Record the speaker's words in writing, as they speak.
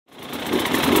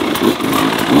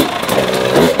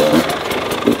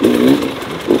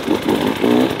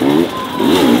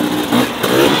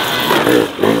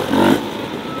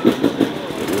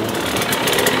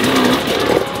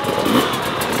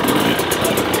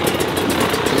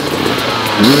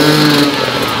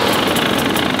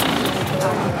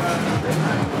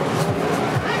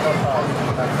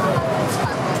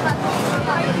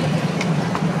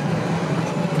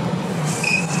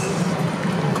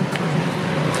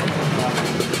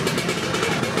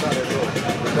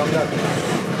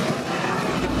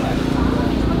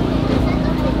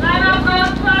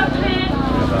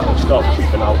Stop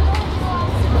chipping out.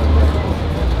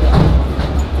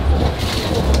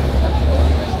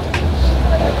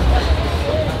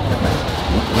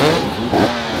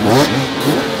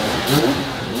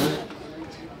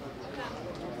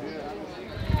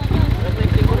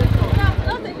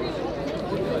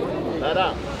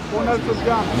 Un altro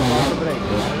sgambo,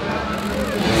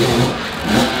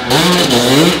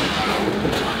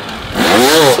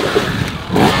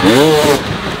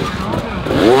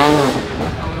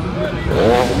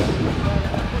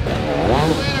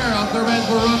 Winner of the Red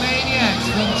Bull Romaniacs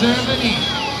from Germany,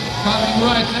 coming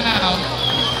right now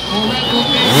for Red Bull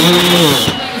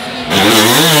Romaniacs.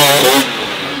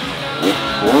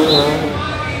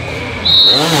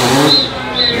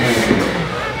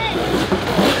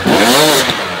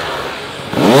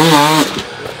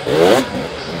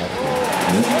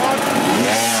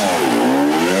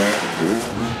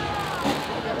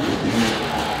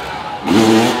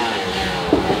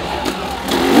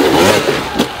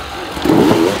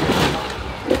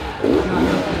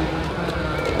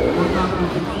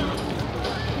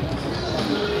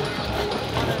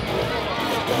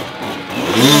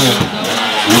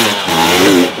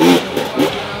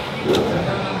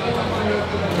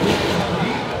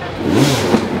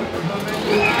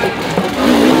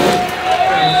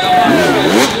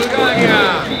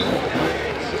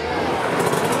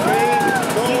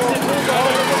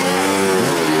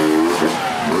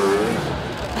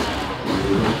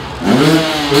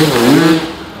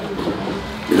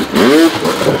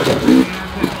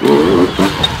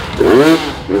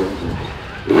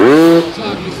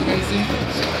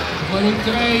 Numărul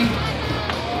 3,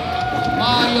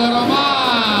 Mario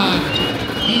Roman.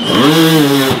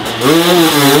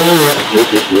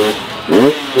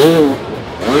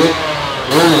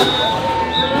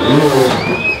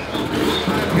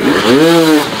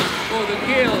 For the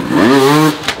kill.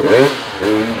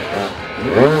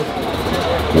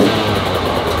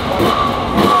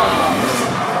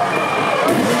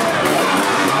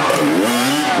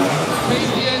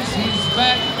 He's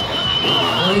back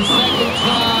for his second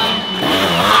time.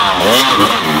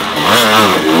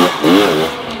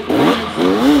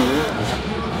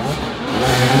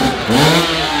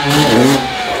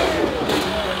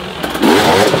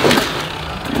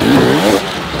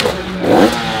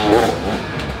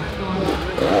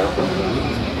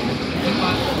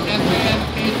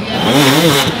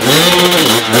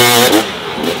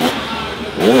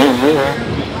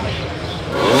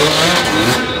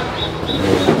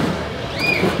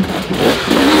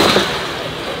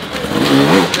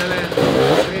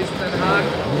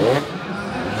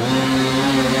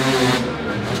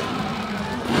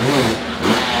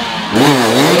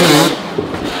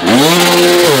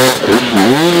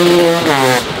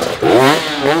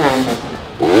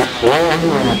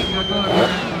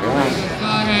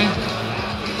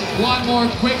 One more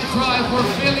quick try for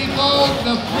Billy Mold,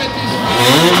 the British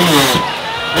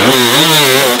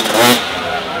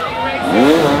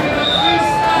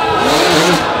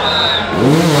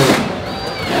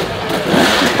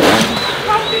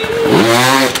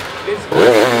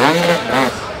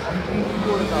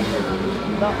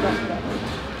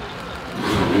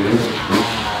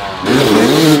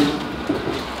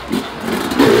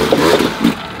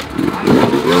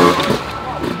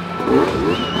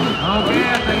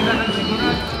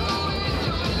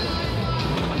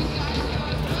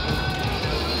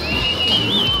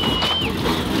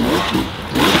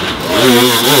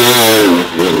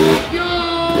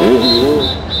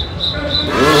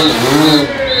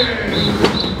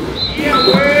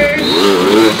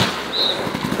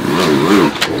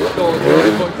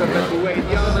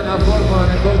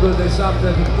recordul de 7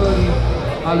 victorii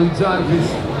a lui Jarvis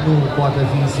nu poate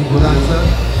fi în siguranță,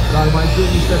 dar mai sunt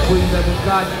niște pâini de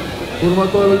mâncat.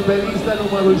 Următorul pe listă,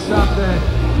 numărul 7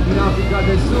 din Africa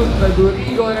de Sud, pentru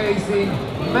Rio Racing,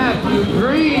 Matthew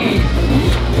Green,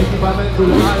 echipamentul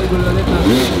alb de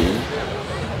Lettenbichler.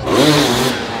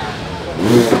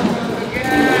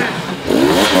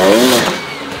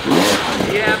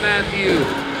 Yeah, Matthew.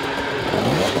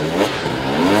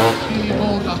 Billy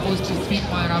Mold a fost un pic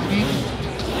mai rapid.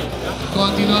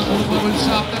 Continuăm cu numărul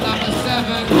 7, number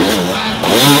 7.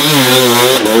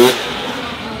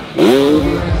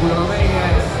 Red Bull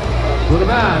Romaniacs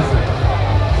urmează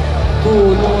cu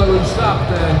numărul 7.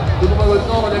 cu numărul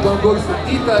 9 de concurs,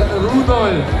 Dieter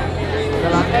Rudolf, de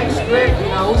la Ex-Greg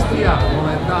din Austria,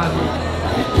 momentan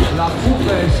la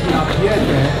pupe și la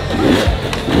piete.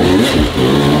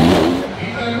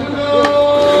 Dieter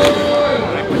Rudolf!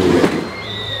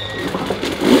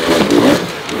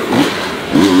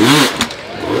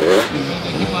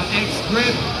 Echipa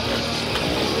Ex-Greg.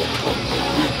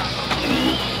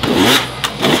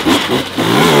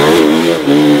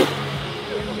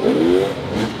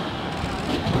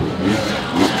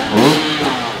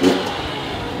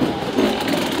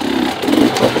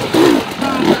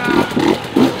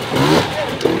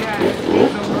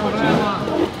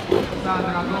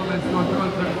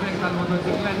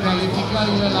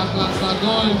 Calificările la clasa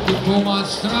 2 cu Thomas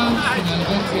Strand în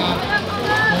Elveția.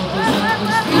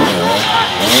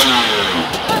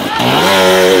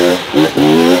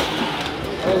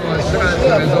 Thomas Strand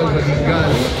se rezolvă din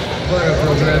gaz fără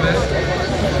probleme.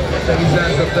 Se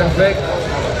vizează perfect.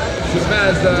 Și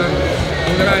urmează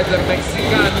un rider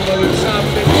mexican numărul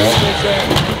 17,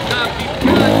 Navi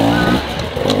Piazza.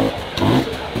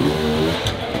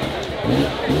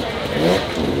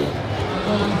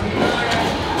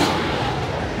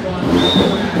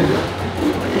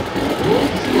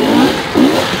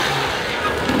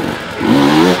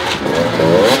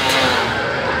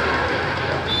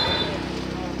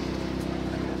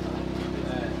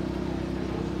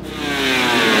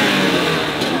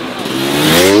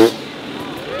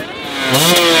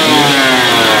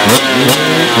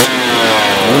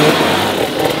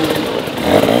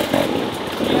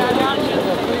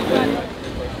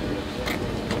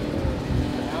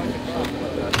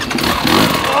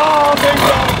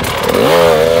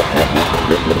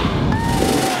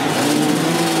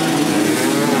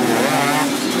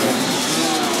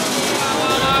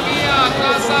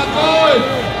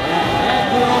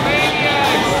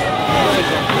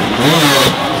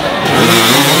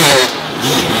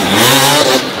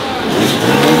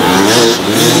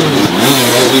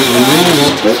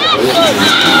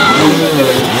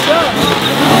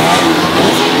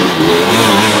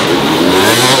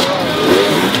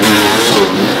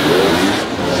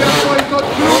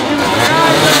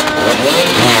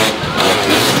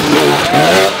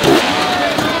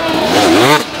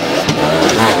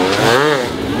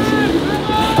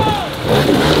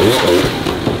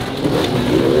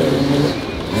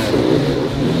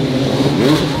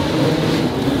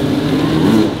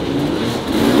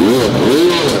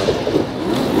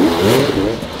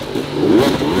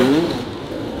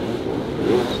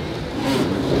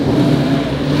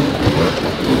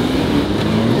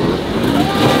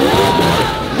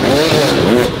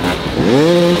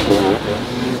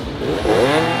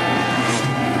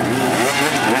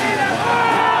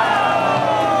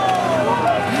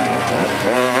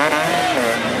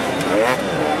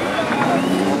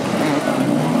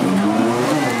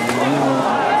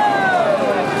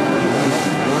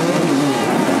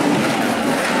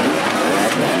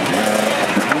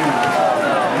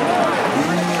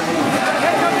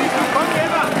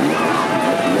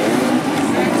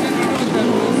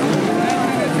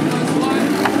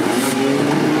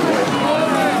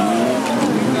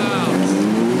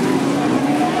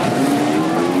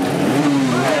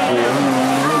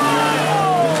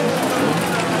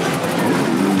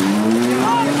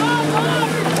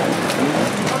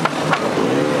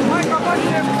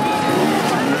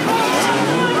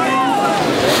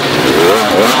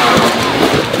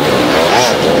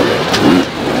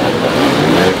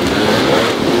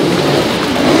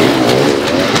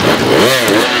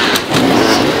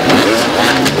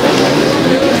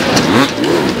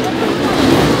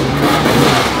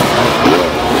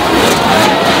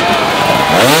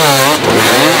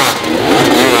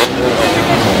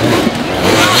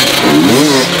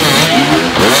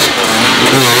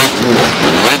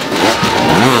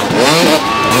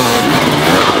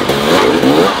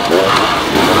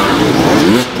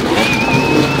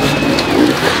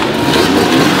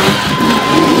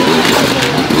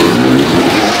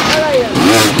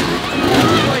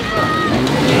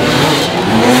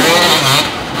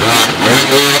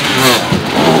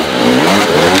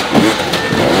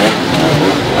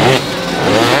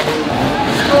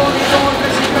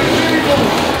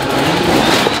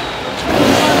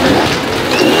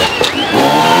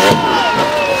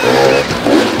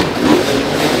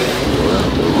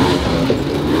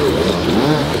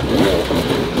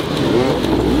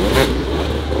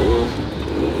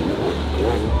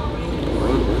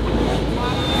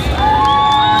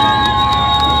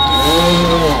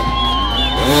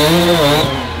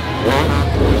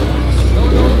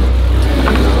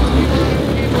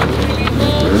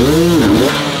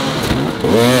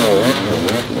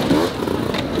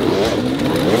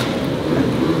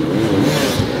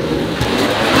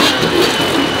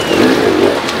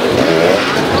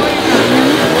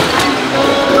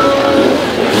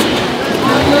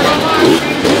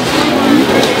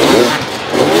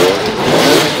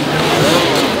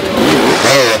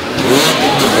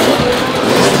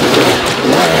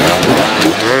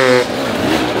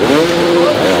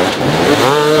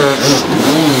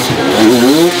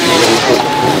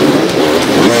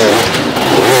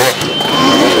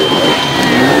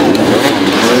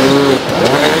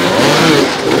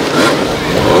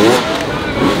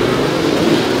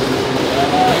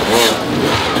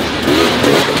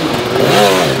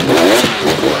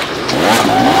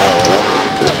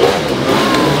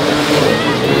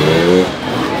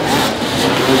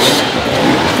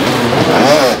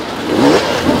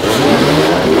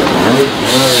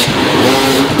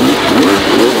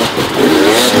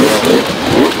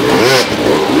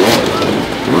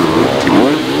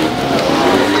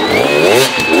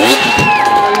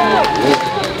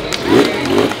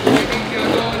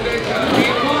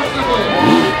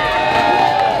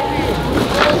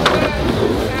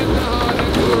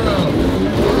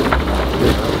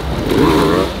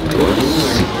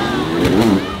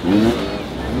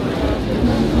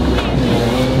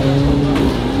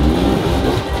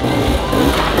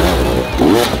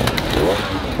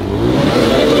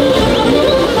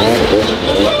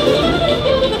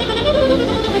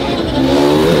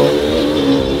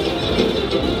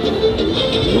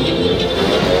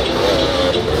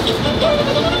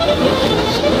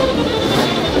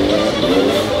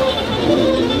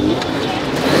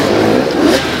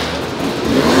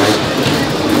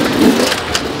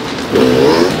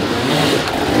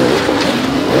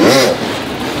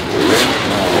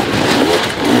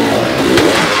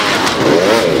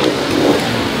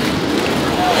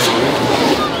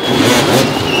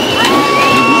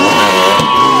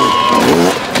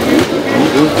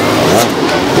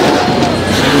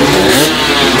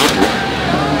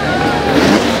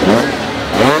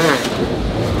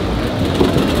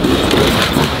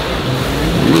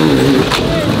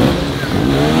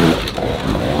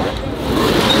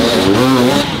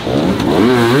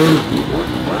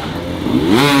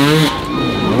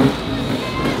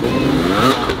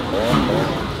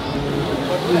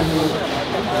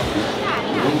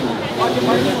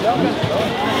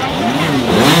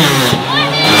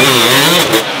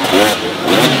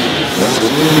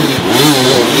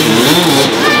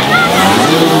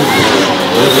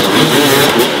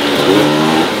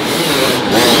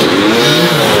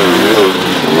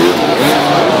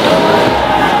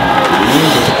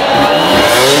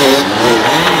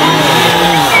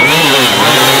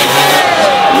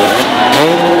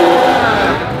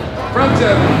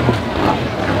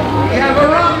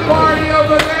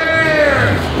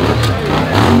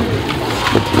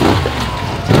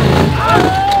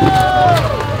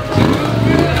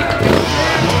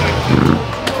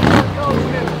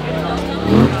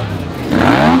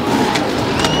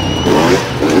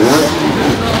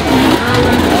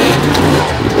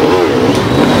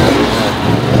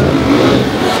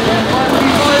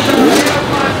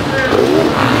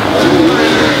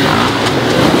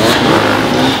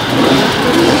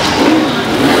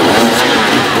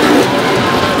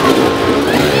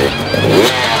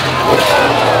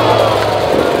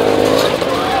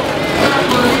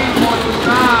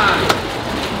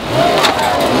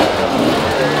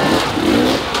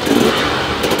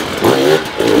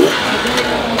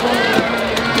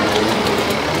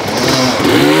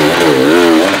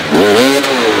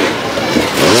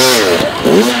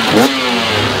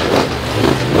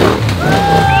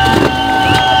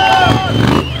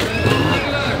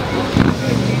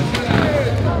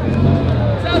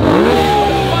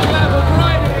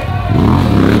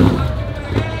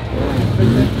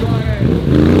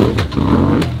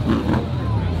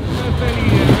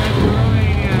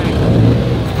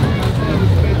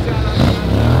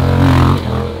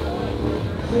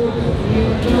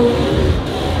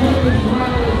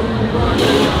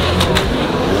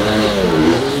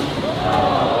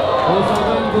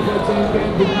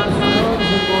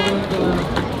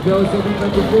 deosebit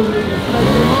pentru public,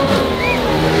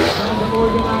 and the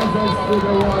organizers to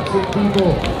the watching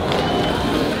people.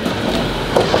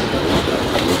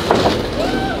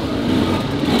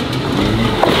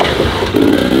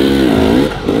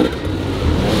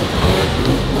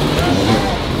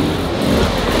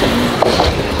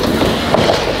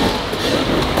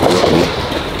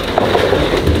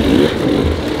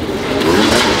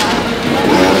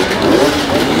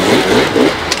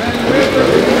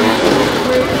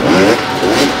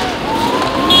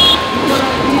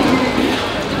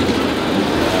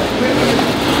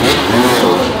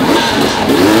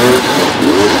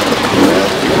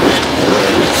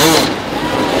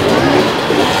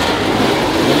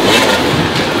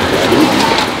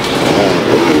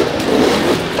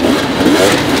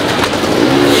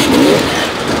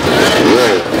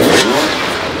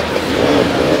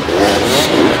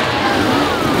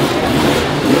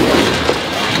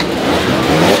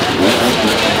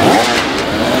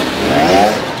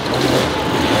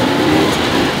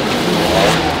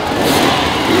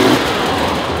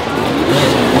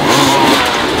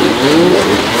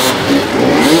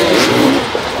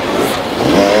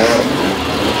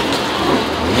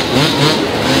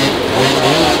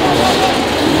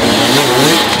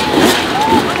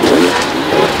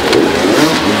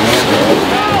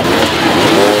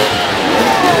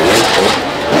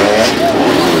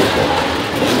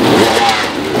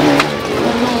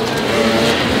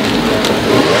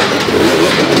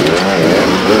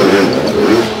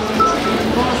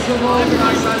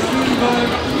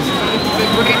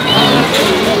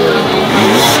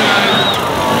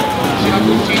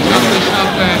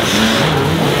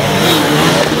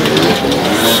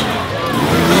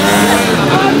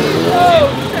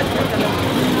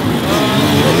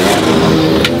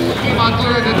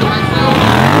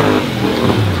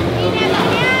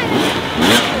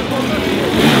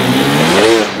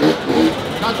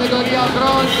 Categoria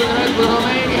Bronz în Red Bull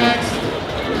Romaniacs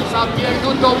s-a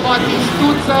pierdut o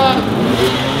batistuță,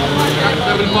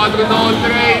 tractorul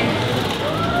 493.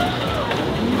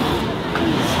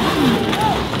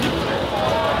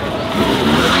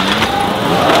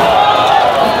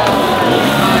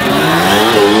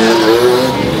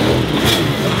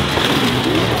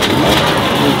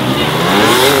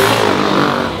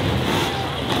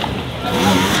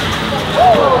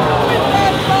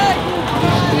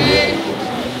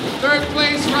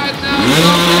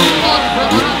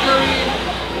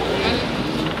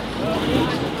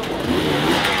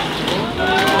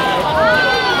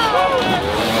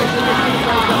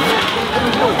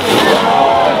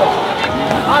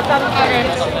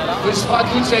 își va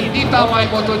duce dita mai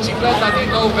motocicleta din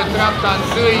nou pe treapta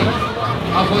întâi.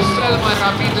 A fost cel mai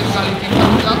rapid în calificări.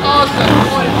 O să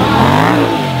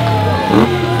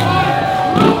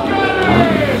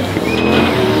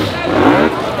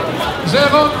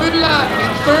Jerome Müller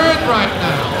in third right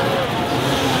now.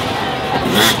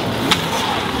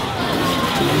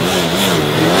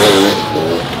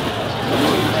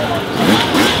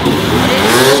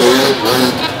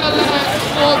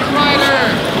 Fourth rider,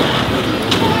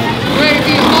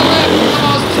 Grady Holland from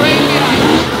Australia.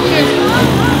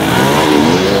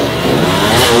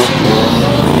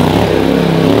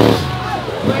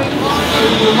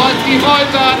 Monty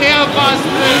Volta, Airbus,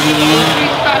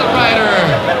 Freestyle Rider.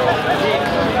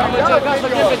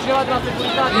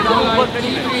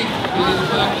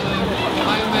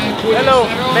 Hello,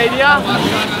 media.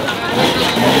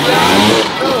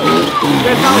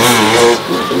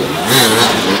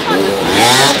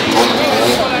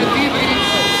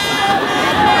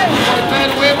 Ben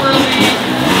Wimberly.